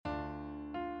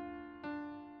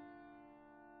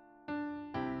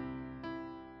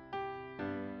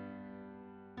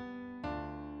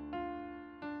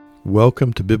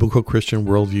Welcome to Biblical Christian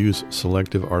Worldview's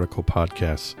Selective Article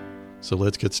Podcasts. So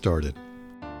let's get started.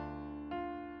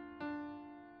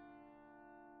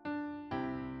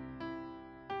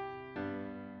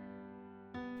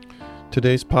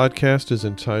 Today's podcast is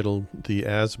entitled The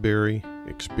Asbury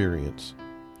Experience.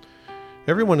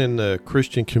 Everyone in the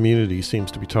Christian community seems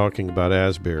to be talking about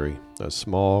Asbury, a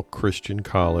small Christian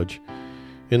college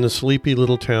in the sleepy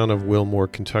little town of Wilmore,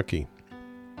 Kentucky.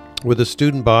 With a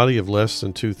student body of less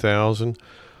than 2,000,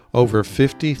 over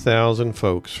 50,000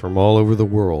 folks from all over the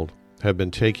world have been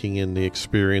taking in the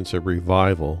experience of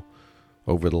revival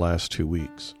over the last 2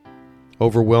 weeks.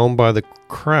 Overwhelmed by the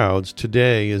crowds,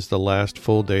 today is the last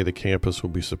full day the campus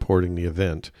will be supporting the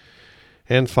event,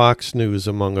 and Fox News,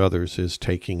 among others, is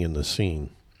taking in the scene.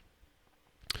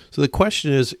 So the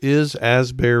question is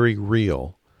Asbury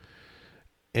real?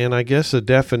 And I guess the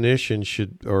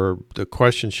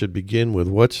question should begin with,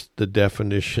 what's the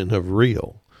definition of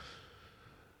real?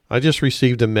 I just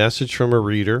received a message from a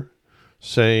reader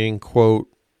saying, quote,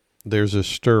 "There's a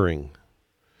stirring.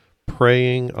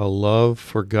 Praying a love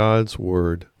for God's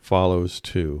word follows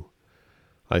too.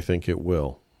 I think it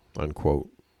will,"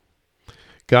 unquote.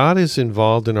 God is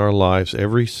involved in our lives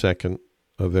every second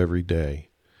of every day.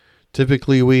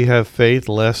 Typically, we have faith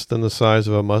less than the size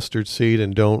of a mustard seed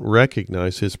and don't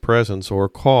recognize His presence or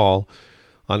call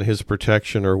on His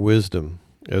protection or wisdom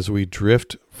as we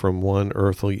drift from one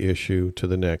earthly issue to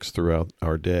the next throughout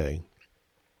our day.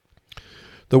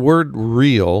 The word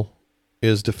real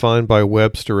is defined by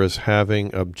Webster as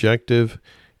having objective,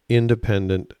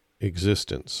 independent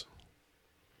existence.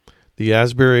 The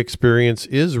Asbury experience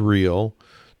is real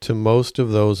to most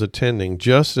of those attending,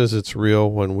 just as it's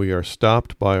real when we are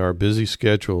stopped by our busy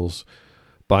schedules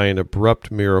by an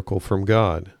abrupt miracle from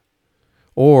God,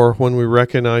 or when we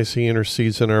recognize He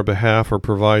intercedes on our behalf or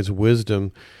provides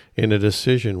wisdom in a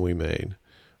decision we made,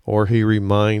 or He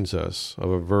reminds us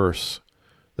of a verse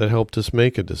that helped us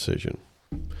make a decision.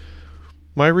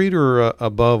 My reader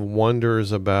above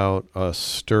wonders about a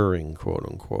stirring, quote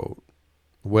unquote.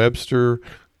 Webster's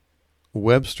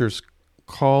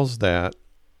calls that,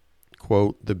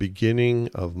 quote, the beginning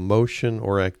of motion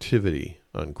or activity,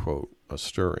 unquote, a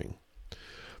stirring.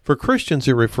 For Christians,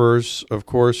 it refers, of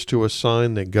course, to a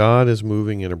sign that God is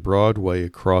moving in a broad way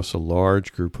across a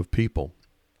large group of people.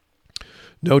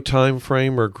 No time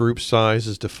frame or group size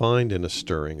is defined in a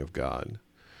stirring of God.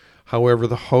 However,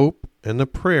 the hope and the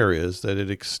prayer is that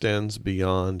it extends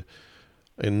beyond,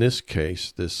 in this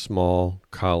case, this small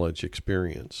college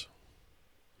experience.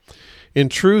 In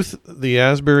truth, the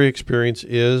Asbury experience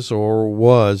is or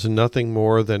was nothing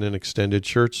more than an extended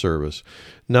church service,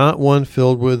 not one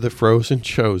filled with the frozen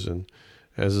chosen,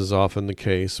 as is often the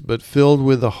case, but filled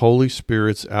with the Holy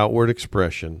Spirit's outward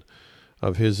expression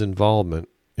of His involvement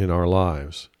in our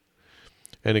lives.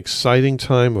 An exciting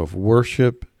time of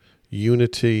worship,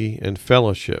 unity, and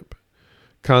fellowship,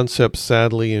 concepts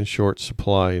sadly in short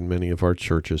supply in many of our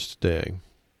churches today.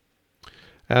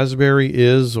 Asbury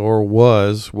is or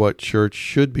was what church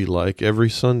should be like every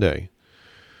Sunday.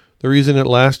 The reason it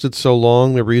lasted so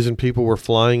long, the reason people were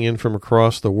flying in from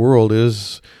across the world,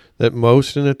 is that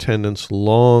most in attendance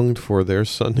longed for their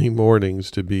Sunday mornings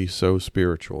to be so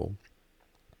spiritual.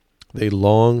 They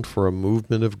longed for a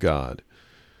movement of God,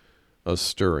 a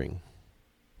stirring.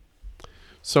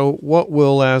 So what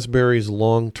will Asbury's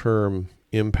long-term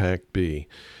impact be?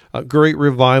 Great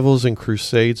revivals and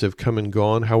crusades have come and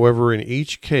gone. However, in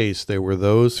each case, there were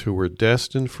those who were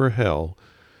destined for hell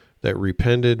that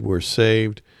repented, were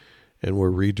saved, and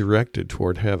were redirected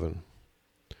toward heaven.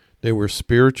 They were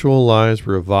spiritual lives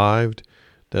revived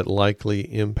that likely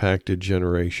impacted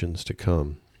generations to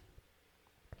come.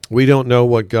 We don't know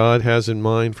what God has in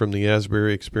mind from the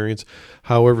Asbury experience.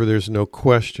 However, there's no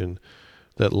question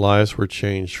that lives were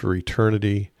changed for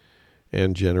eternity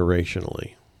and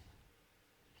generationally.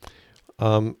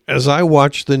 As I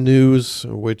watch the news,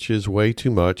 which is way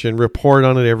too much, and report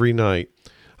on it every night,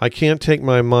 I can't take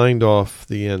my mind off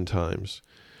the end times.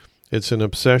 It's an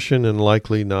obsession and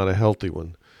likely not a healthy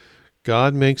one.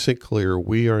 God makes it clear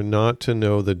we are not to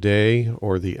know the day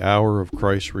or the hour of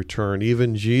Christ's return.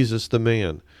 Even Jesus, the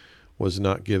man, was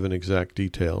not given exact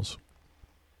details.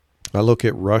 I look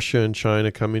at Russia and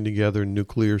China coming together,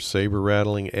 nuclear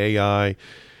saber-rattling, AI,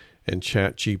 and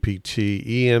ChatGPT,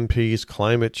 EMPs,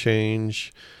 climate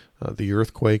change, the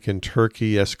earthquake in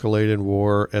Turkey, escalating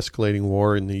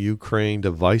war in the Ukraine,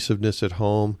 divisiveness at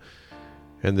home,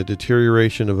 and the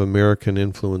deterioration of American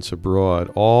influence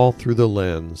abroad, all through the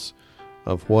lens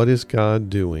of what is God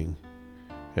doing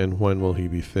and when will He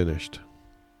be finished.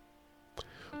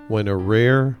 When a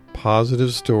rare,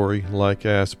 positive story like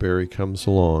Asbury comes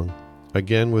along,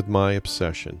 again with my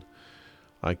obsession,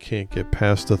 I can't get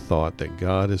past the thought that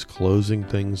God is closing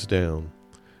things down,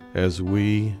 as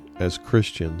we, as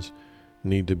Christians,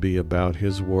 need to be about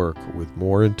His work with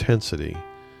more intensity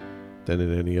than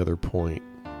at any other point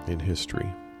in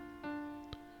history.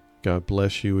 God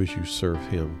bless you as you serve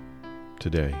Him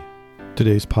today.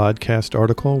 Today's podcast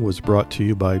article was brought to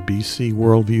you by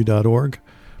bcworldview.org,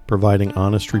 providing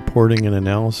honest reporting and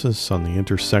analysis on the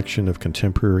intersection of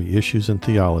contemporary issues and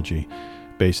theology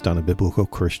based on a biblical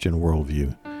Christian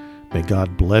worldview. May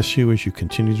God bless you as you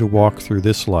continue to walk through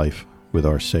this life with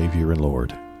our Savior and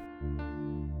Lord.